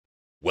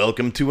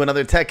Welcome to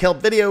another Tech Help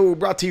video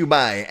brought to you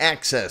by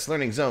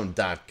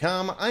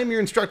AccessLearningZone.com. I'm your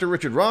instructor,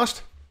 Richard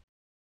Rost.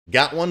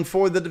 Got one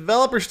for the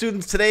developer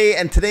students today,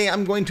 and today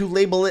I'm going to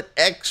label it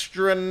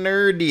extra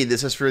nerdy.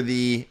 This is for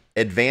the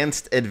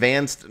advanced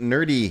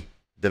nerdy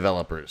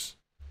developers.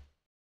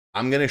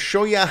 I'm going to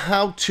show you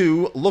how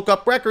to look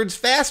up records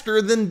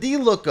faster than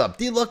DLookup.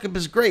 DLookup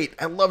is great.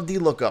 I love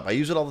DLookup. I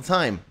use it all the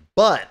time,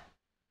 but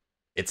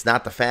it's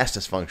not the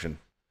fastest function.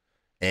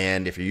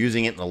 And if you're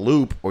using it in a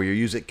loop or you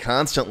use it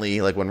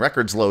constantly, like when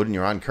records load in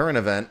your OnCurrent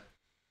event,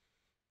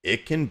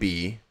 it can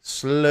be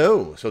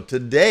slow. So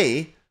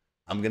today,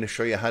 I'm going to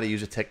show you how to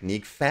use a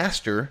technique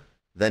faster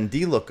than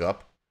DLookup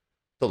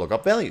to look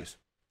up values.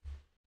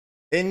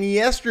 In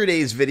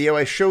yesterday's video,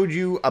 I showed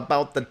you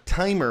about the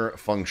timer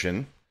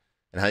function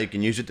and how you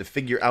can use it to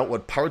figure out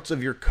what parts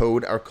of your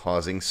code are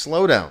causing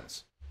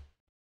slowdowns.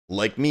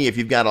 Like me, if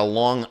you've got a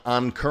long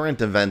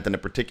OnCurrent event in a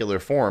particular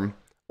form,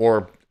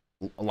 or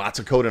lots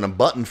of code in a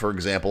button, for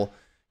example,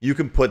 you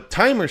can put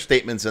timer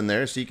statements in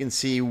there so you can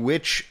see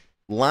which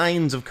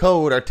lines of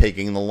code are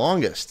taking the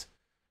longest,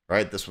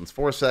 right? This one's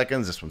 4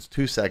 seconds, this one's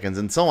 2 seconds,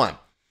 and so on.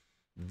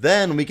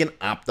 Then we can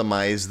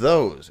optimize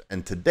those.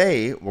 And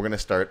today we're going to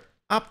start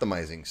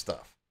optimizing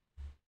stuff.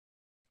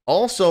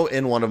 Also,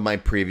 in one of my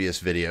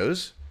previous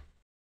videos,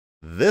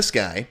 this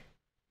guy,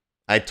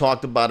 I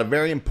talked about a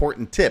very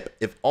important tip.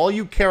 If all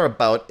you care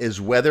about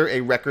is whether a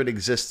record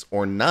exists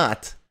or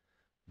not,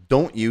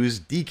 don't use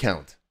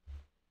DCount.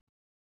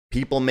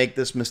 People make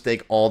this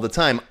mistake all the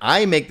time.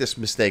 I make this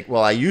mistake.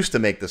 Well, I used to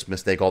make this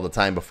mistake all the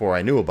time before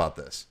I knew about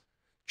this.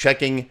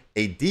 Checking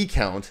a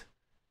DCount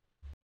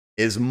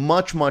is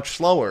much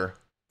slower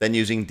than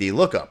using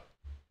DLookup.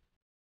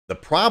 The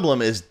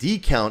problem is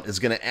DCount is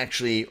going to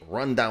actually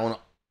run down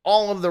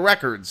all of the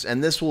records,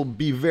 and this will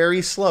be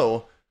very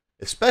slow,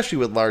 especially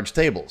with large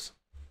tables.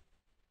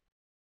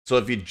 So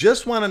if you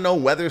just want to know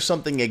whether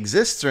something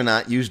exists or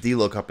not, use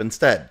DLookup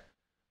instead.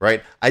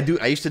 Right? I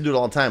used to do it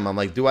all the time. I'm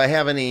like, do I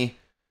have any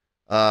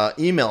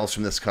emails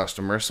from this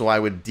customer? So I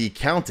would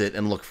decount it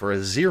and look for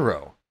a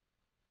 0.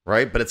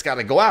 Right? But it's got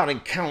to go out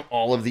and count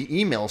all of the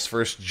emails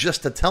first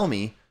just to tell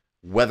me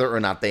whether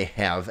or not they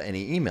have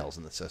any emails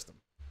in the system.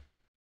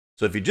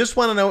 So if you just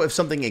want to know if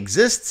something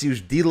exists,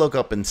 use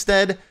DLookup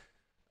instead.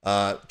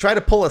 Try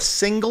to pull a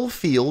single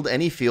field,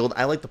 any field.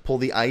 I like to pull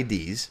the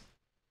IDs,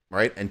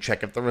 right? And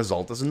check if the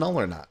result is null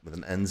or not with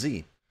an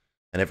NZ.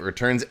 And if it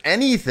returns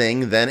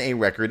anything, then a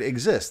record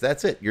exists.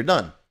 That's it. You're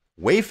done.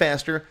 Way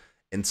faster.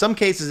 In some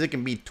cases, it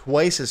can be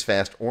twice as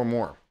fast or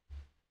more.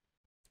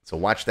 So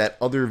watch that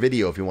other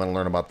video if you want to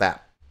learn about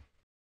that.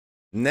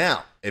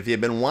 Now, if you've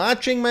been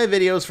watching my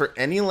videos for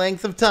any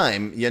length of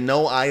time, you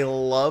know I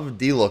love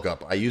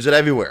DLookup. I use it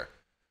everywhere,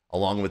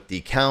 along with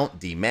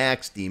DCount,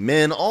 DMax,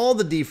 DMin, all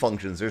the D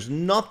functions. There's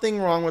nothing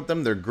wrong with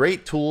them. They're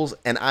great tools,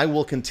 and I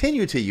will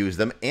continue to use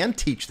them and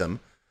teach them.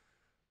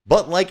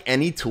 But like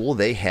any tool,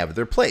 they have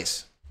their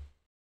place.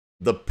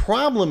 The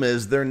problem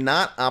is they're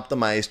not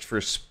optimized for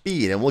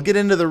speed, and we'll get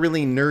into the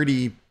really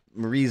nerdy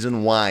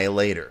reason why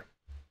later.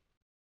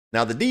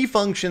 Now, the D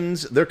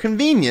functions, they're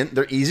convenient,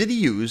 they're easy to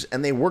use,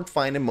 and they work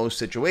fine in most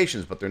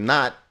situations, but they're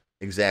not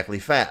exactly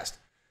fast,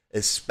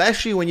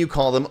 especially when you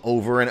call them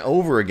over and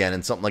over again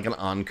in something like an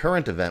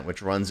OnCurrent event,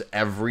 which runs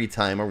every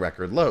time a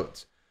record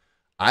loads.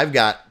 I've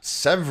got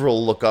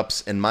several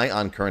lookups in my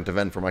OnCurrent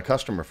event for my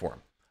customer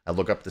form. I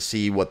look up to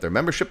see what their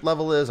membership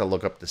level is. I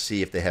look up to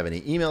see if they have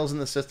any emails in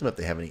the system, if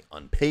they have any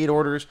unpaid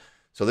orders.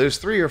 So there's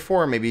 3 or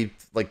 4, maybe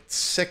like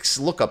 6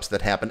 lookups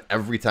that happen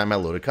every time I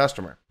load a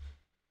customer.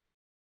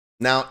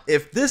 Now,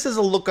 if this is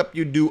a lookup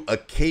you do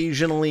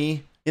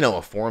occasionally, you know,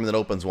 a form that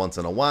opens once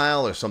in a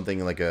while, or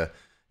something like a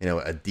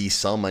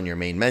dsum on your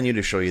main menu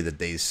to show you the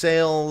day's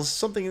sales,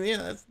 something, you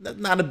know, that's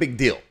not a big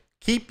deal.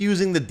 Keep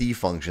using the D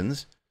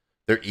functions.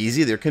 They're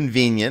easy, they're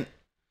convenient.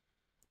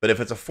 But if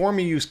it's a form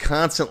you use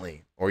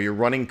constantly, or you're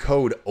running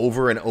code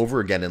over and over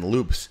again in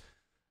loops,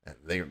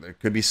 they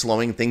could be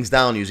slowing things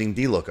down using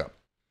DLookup.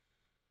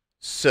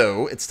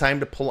 So it's time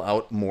to pull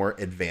out more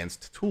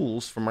advanced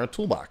tools from our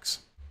toolbox.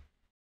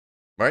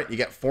 Right? You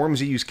got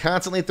forms you use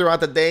constantly throughout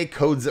the day,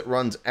 codes that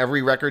runs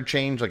every record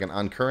change, like an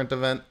OnCurrent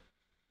event,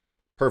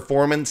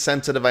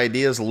 performance-sensitive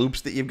ideas,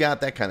 loops that you've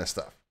got, that kind of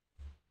stuff.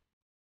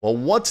 Well,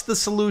 what's the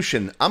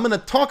solution? I'm going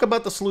to talk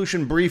about the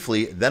solution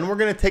briefly, then we're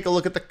going to take a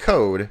look at the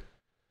code,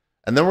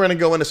 and then we're going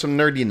to go into some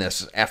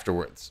nerdiness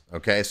afterwards,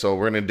 okay? So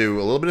we're going to do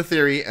a little bit of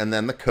theory, and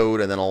then the code,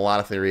 and then a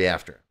lot of theory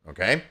after,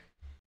 okay?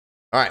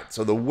 All right,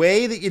 so the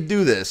way that you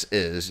do this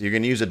is you're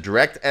going to use a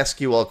direct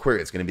SQL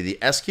query. It's going to be the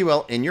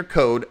SQL in your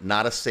code,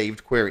 not a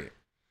saved query.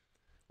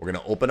 We're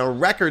going to open a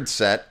record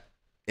set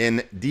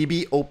in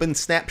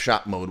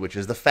dbOpenSnapshot mode, which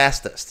is the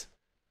fastest.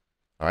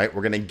 All right,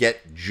 we're going to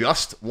get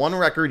just one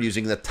record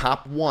using the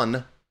top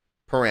 1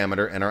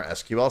 parameter in our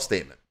SQL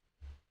statement.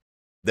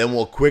 Then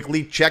we'll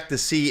quickly check to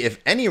see if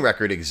any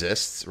record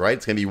exists, right?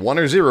 It's going to be 1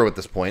 or 0 at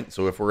this point.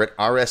 So if we're at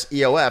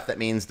RSEOF, that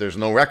means there's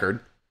no record.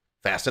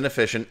 Fast and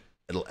efficient.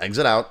 It'll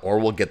exit out, or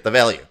we'll get the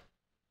value,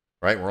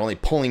 right? We're only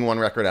pulling one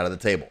record out of the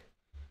table.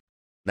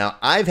 Now,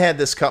 I've had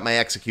this cut my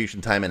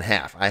execution time in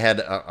half. I had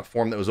a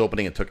form that was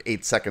opening, it took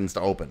 8 seconds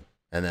to open,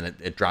 and then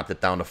it dropped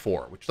it down to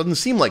 4, which doesn't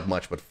seem like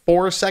much, but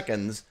 4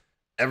 seconds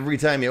every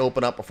time you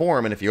open up a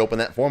form, and if you open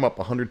that form up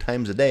 100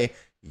 times a day,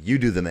 you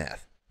do the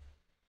math.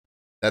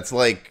 That's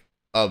like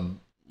a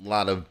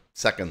lot of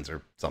seconds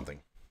or something.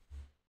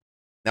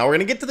 Now, we're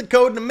going to get to the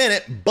code in a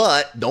minute,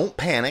 but don't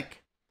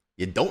panic.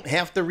 You don't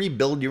have to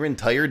rebuild your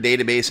entire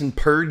database and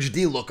purge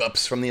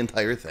DLookups from the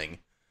entire thing.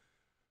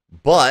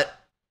 But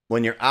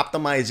when you're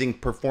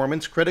optimizing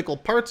performance critical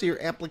parts of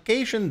your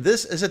application,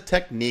 this is a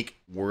technique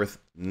worth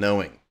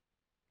knowing.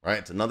 Right?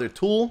 It's another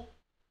tool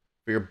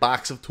for your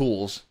box of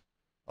tools,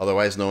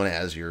 otherwise known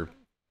as your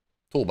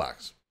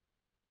toolbox.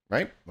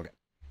 Right? Okay.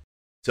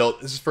 So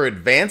this is for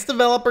advanced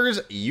developers.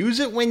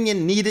 Use it when you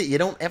need it. You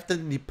don't have to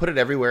put it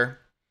everywhere.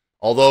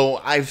 Although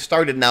I've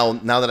started now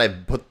that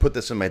I've put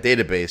this in my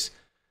database,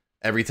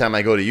 every time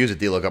I go to use a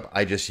DLookup,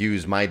 I just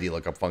use my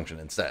DLookup function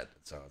instead.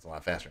 So it's a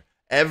lot faster.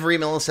 Every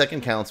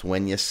millisecond counts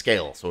when you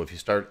scale. So if you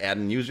start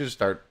adding users,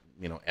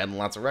 adding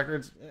lots of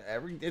records,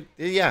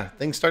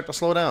 things start to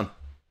slow down.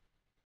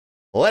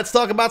 Well, let's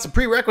talk about some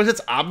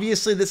prerequisites.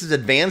 Obviously, this is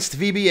advanced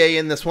VBA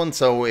in this one.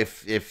 So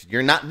if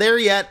you're not there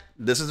yet,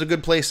 this is a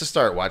good place to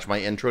start. Watch my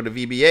intro to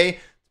VBA.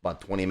 It's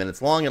about 20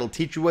 minutes long. It'll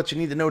teach you what you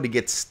need to know to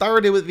get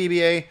started with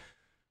VBA.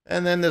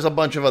 And then there's a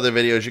bunch of other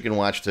videos you can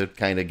watch to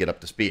kind of get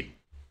up to speed.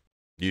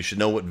 You should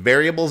know what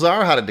variables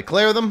are, how to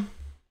declare them,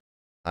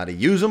 how to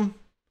use them,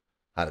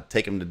 how to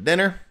take them to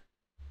dinner.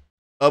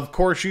 Of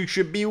course, you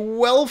should be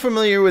well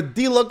familiar with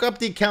DLookup,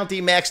 DCount,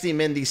 DMax,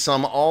 DMin,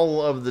 DSum,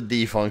 all of the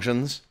D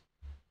functions.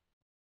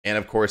 And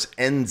of course,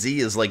 NZ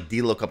is like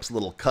DLookup's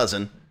little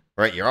cousin,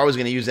 right? You're always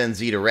going to use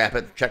NZ to wrap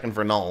it, checking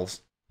for nulls.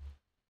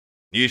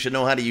 You should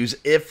know how to use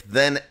if,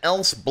 then,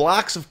 else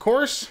blocks, of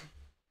course.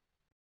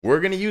 We're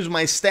going to use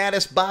my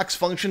StatusBox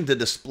function to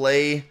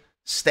display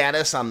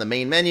status on the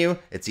main menu.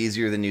 It's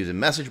easier than using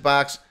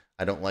MessageBox.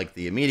 I don't like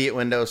the immediate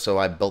window, so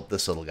I built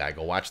this little guy.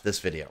 Go watch this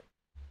video.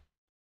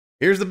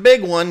 Here's the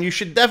big one. You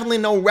should definitely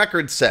know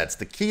record sets.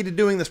 The key to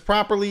doing this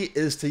properly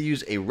is to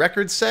use a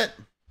record set.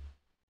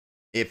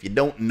 If you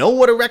don't know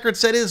what a record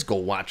set is, go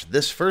watch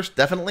this first,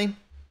 definitely.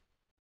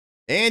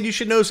 And you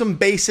should know some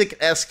basic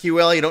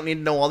SQL. You don't need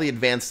to know all the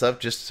advanced stuff.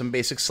 Just some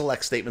basic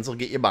select statements will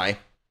get you by.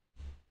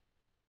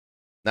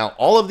 Now,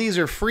 all of these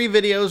are free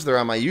videos. They're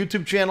on my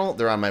YouTube channel.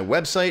 They're on my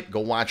website.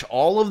 Go watch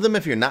all of them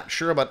if you're not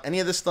sure about any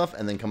of this stuff,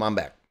 and then come on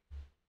back.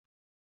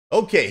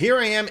 Okay, here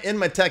I am in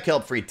my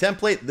TechHelp free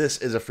template. This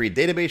is a free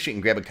database. You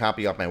can grab a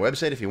copy off my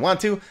website if you want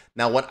to.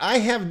 Now, what I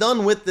have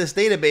done with this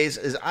database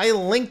is I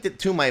linked it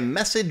to my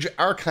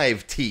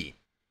MessageArchiveT.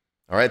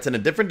 All right, it's in a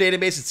different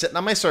database. It's sitting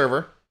on my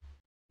server.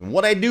 And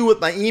what I do with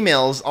my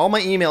emails, all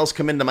my emails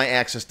come into my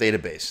Access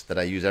database that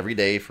I use every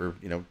day for,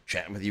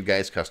 chatting with you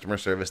guys, customer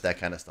service, that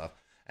kind of stuff.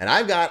 And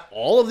I've got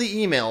all of the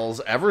emails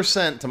ever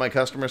sent to my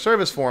customer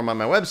service form on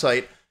my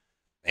website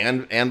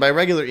and by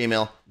regular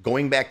email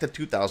going back to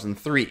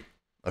 2003.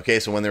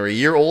 Okay, so when they're a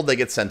year old, they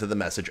get sent to the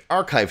message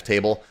archive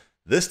table.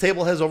 This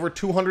table has over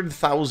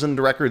 200,000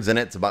 records in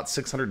it. It's about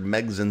 600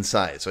 megs in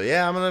size. So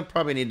yeah, I'm going to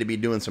probably need to be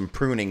doing some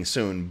pruning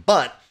soon.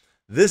 But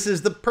this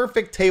is the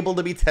perfect table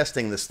to be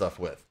testing this stuff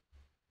with.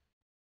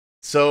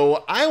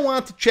 So I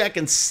want to check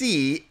and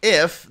see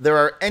if there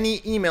are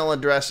any email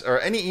address or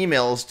any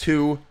emails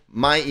to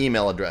my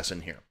email address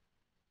in here.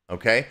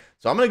 Okay,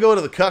 so I'm going to go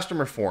to the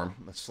customer form.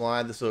 Let's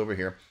slide this over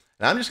here.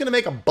 And I'm just going to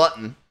make a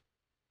button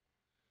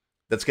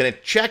that's going to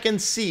check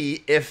and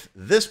see if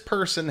this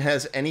person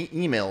has any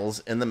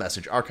emails in the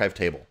message archive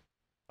table.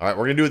 All right,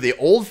 we're going to do it the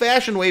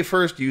old-fashioned way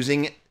first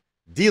using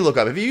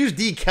DLookup. If you use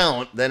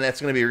DCount, then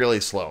that's going to be really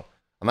slow.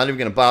 I'm not even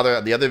going to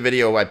bother. The other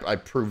video, I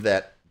proved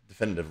that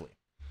definitively.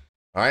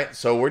 All right,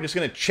 so we're just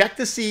going to check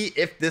to see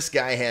if this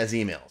guy has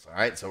emails. All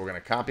right, so we're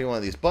going to copy one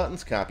of these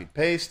buttons, copy,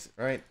 paste,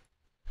 right?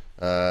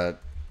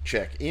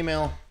 Check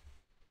email.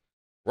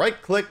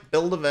 Right-click,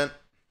 build event.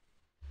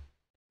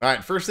 All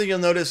right, first thing you'll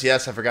notice,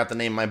 yes, I forgot to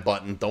name my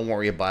button. Don't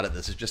worry about it.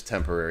 This is just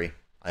temporary.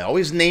 I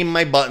always name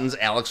my buttons.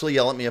 Alex will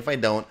yell at me if I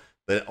don't,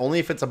 but only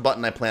if it's a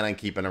button I plan on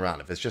keeping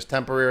around. If it's just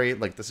temporary,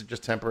 like this is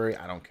just temporary,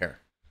 I don't care.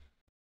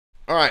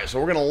 All right, so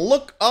we're going to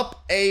look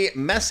up a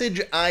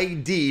message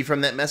ID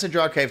from that message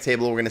archive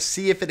table. We're going to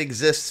see if it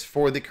exists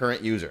for the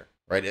current user,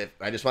 right?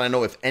 I just want to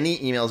know if any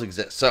emails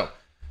exist. So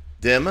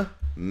dim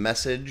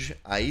message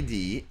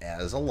ID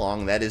as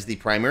along. That is the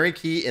primary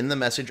key in the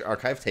message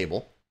archive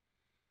table.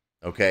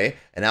 Okay,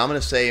 and now I'm going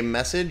to say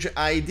message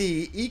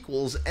ID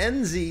equals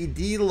NZ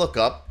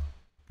DLookup.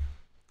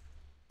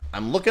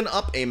 I'm looking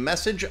up a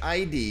message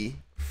ID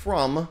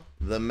from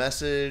the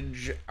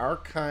message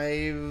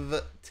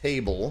archive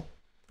table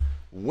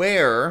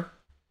where,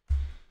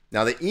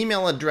 now the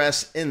email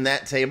address in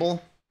that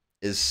table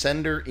is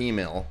sender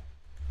email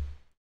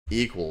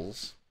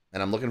equals,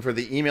 and I'm looking for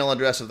the email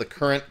address of the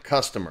current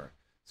customer.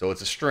 So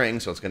it's a string,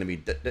 so it's going to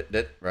be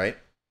right?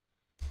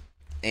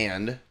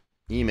 And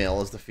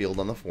email is the field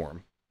on the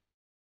form.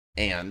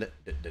 And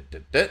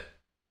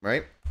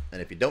right?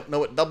 And if you don't know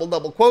what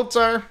double quotes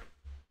are,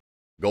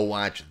 go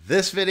watch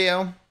this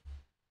video.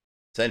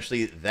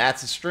 Essentially,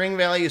 that's a string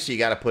value, so you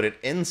got to put it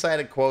inside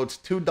of quotes.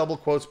 2 double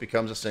quotes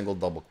becomes a single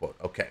double quote.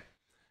 Okay.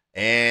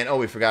 And, oh,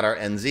 we forgot our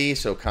NZ,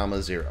 so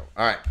comma 0.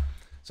 All right.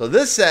 So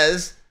this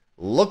says,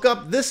 look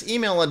up this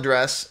email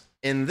address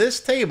in this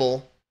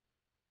table,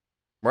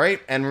 right,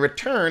 and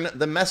return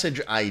the message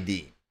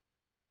ID.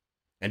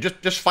 And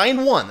just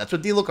find one. That's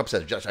what DLookup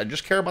says. I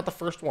just care about the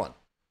first one.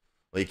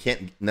 Well, you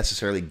can't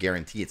necessarily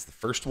guarantee it's the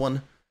first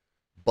one,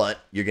 but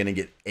you're going to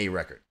get a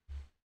record.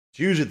 It's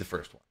usually the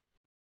first one.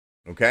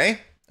 Okay?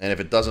 And if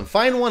it doesn't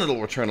find one,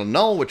 it'll return a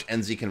null, which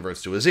NZ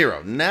converts to a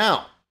 0.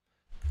 Now,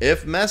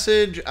 if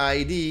message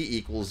ID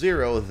equals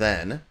 0,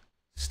 then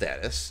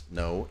status,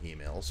 no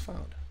emails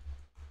found.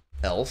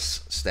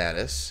 Else,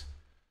 status,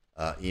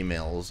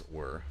 emails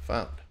were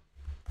found.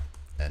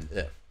 And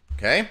if.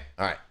 Okay?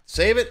 All right.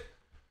 Save it.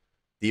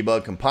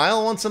 Debug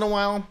compile once in a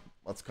while.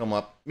 Let's come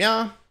up.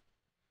 Yeah.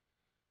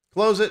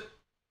 Close it.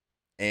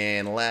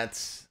 And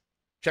let's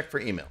check for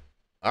email.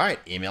 All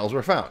right. Emails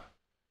were found.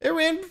 It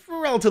ran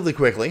relatively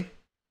quickly.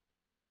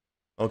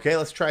 Okay,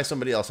 let's try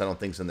somebody else I don't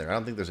think's in there. I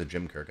don't think there's a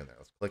Jim Kirk in there.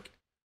 Let's click.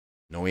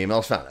 No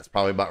emails found. That's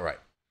probably about right.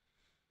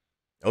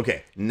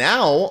 Okay,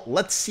 now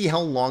let's see how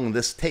long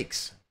this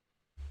takes.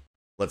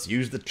 Let's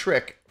use the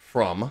trick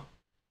from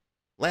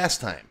last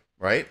time,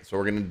 right? So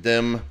we're going to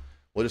dim,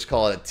 we'll just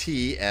call it a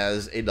T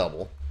as a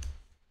double.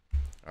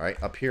 All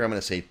right, up here I'm going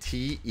to say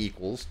T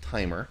equals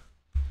timer.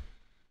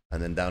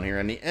 And then down here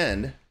on the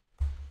end,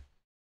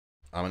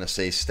 I'm going to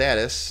say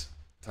status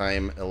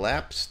time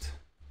elapsed.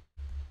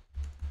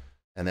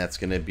 And that's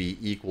going to be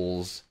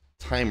equals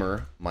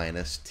timer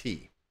minus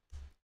T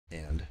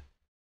and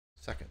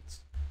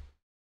seconds.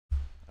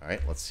 All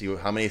right, let's see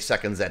how many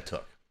seconds that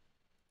took.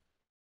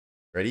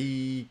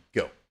 Ready,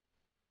 go.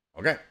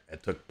 Okay,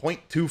 it took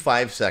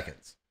 0.25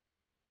 seconds.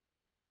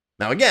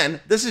 Now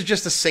again, this is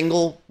just a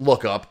single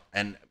lookup,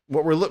 and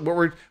what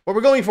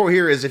we're going for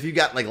here is if you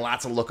got like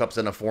lots of lookups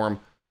in a form,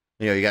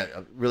 you know, you got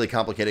a really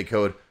complicated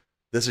code.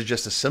 This is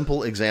just a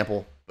simple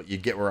example, but you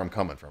get where I'm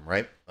coming from,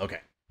 right? Okay.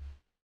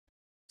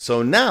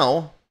 So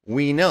now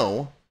we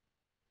know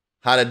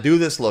how to do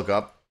this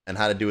lookup and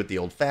how to do it the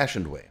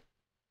old-fashioned way.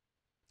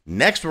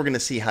 Next, we're going to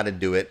see how to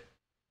do it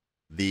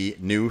the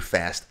new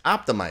fast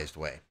optimized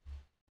way.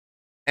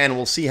 And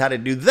we'll see how to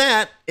do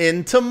that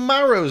in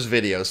tomorrow's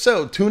video.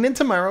 So tune in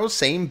tomorrow,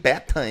 same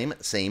bat time,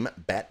 same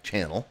bat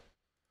channel.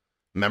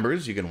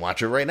 Members, you can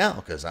watch it right now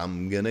because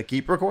I'm going to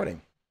keep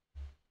recording.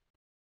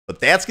 But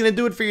that's going to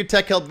do it for your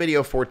Tech Help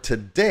video for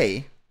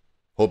today.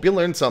 Hope you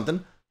learned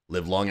something.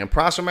 Live long and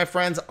prosper, my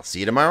friends. I'll see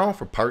you tomorrow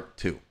for part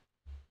 2.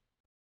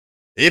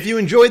 If you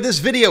enjoyed this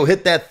video,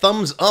 hit that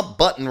thumbs up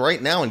button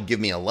right now and give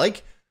me a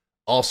like.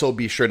 Also,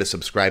 be sure to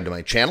subscribe to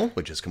my channel,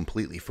 which is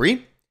completely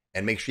free.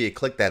 And make sure you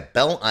click that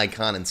bell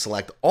icon and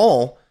select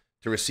all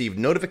to receive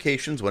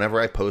notifications whenever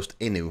I post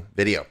a new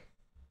video.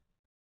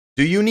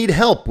 Do you need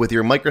help with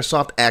your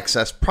Microsoft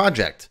Access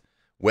project?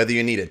 Whether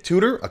you need a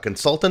tutor, a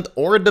consultant,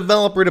 or a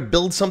developer to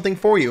build something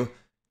for you,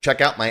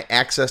 check out my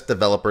Access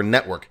Developer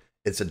Network.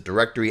 It's a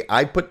directory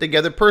I put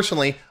together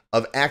personally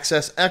of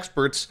Access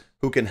experts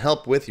who can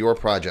help with your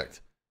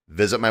project.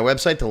 Visit my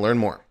website to learn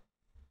more.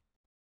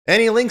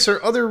 Any links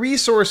or other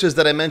resources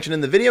that I mentioned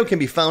in the video can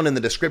be found in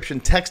the description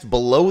text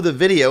below the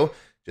video.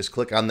 Just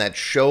click on that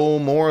show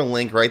more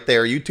link right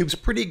there. YouTube's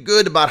pretty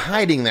good about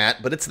hiding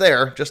that, but it's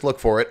there. Just look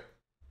for it.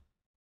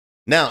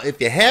 Now, if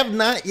you have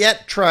not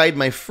yet tried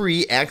my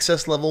free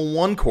Access Level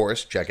 1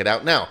 course, check it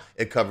out now.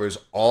 It covers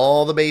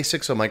all the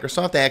basics of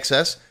Microsoft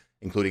Access,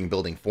 including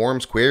building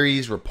forms,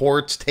 queries,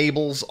 reports,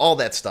 tables, all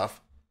that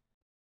stuff.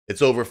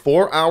 It's over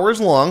 4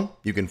 hours long.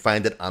 You can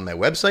find it on my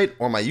website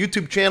or my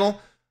YouTube channel.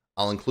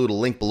 I'll include a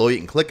link below you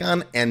can click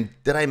on. And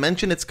did I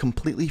mention it's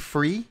completely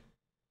free?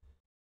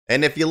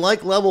 And if you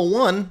like Level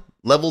 1,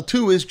 Level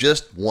 2 is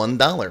just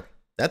 $1.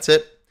 That's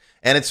it.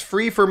 And it's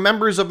free for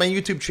members of my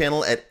YouTube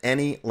channel at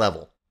any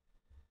level.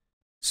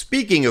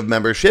 Speaking of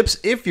memberships,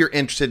 if you're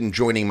interested in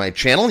joining my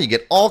channel, you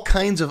get all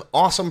kinds of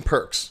awesome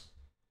perks.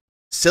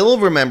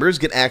 Silver members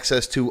get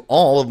access to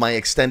all of my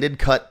extended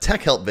cut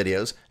Tech Help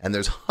videos, and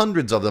there's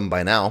hundreds of them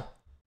by now.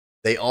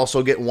 They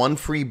also get one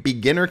free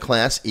beginner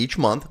class each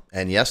month,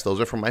 and yes, those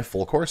are from my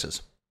full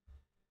courses.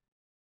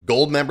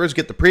 Gold members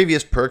get the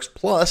previous perks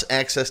plus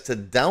access to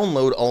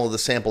download all of the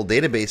sample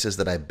databases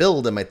that I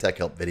build in my Tech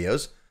Help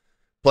videos.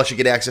 Plus you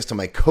get access to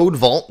my code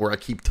vault where I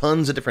keep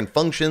tons of different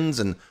functions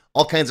and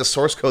all kinds of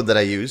source code that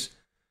I use.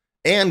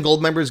 And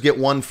gold members get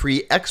one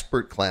free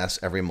expert class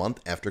every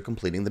month after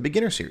completing the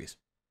beginner series.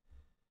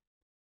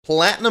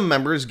 Platinum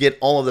members get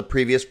all of the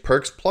previous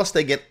perks, plus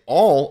they get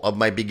all of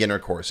my beginner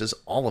courses,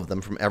 all of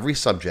them from every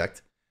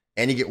subject,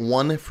 and you get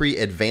one free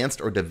advanced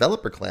or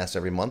developer class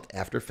every month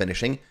after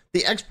finishing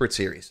the expert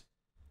series.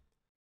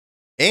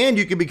 And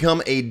you can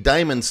become a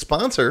diamond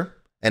sponsor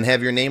and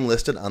have your name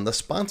listed on the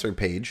sponsor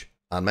page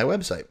on my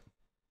website.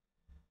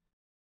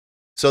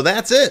 So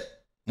that's it.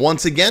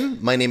 Once again,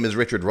 my name is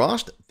Richard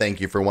Rost. Thank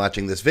you for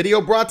watching this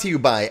video brought to you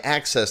by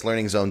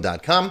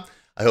AccessLearningZone.com.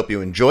 I hope you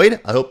enjoyed.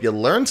 I hope you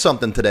learned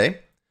something today.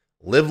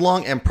 Live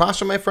long and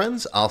prosper, my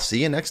friends. I'll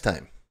see you next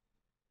time.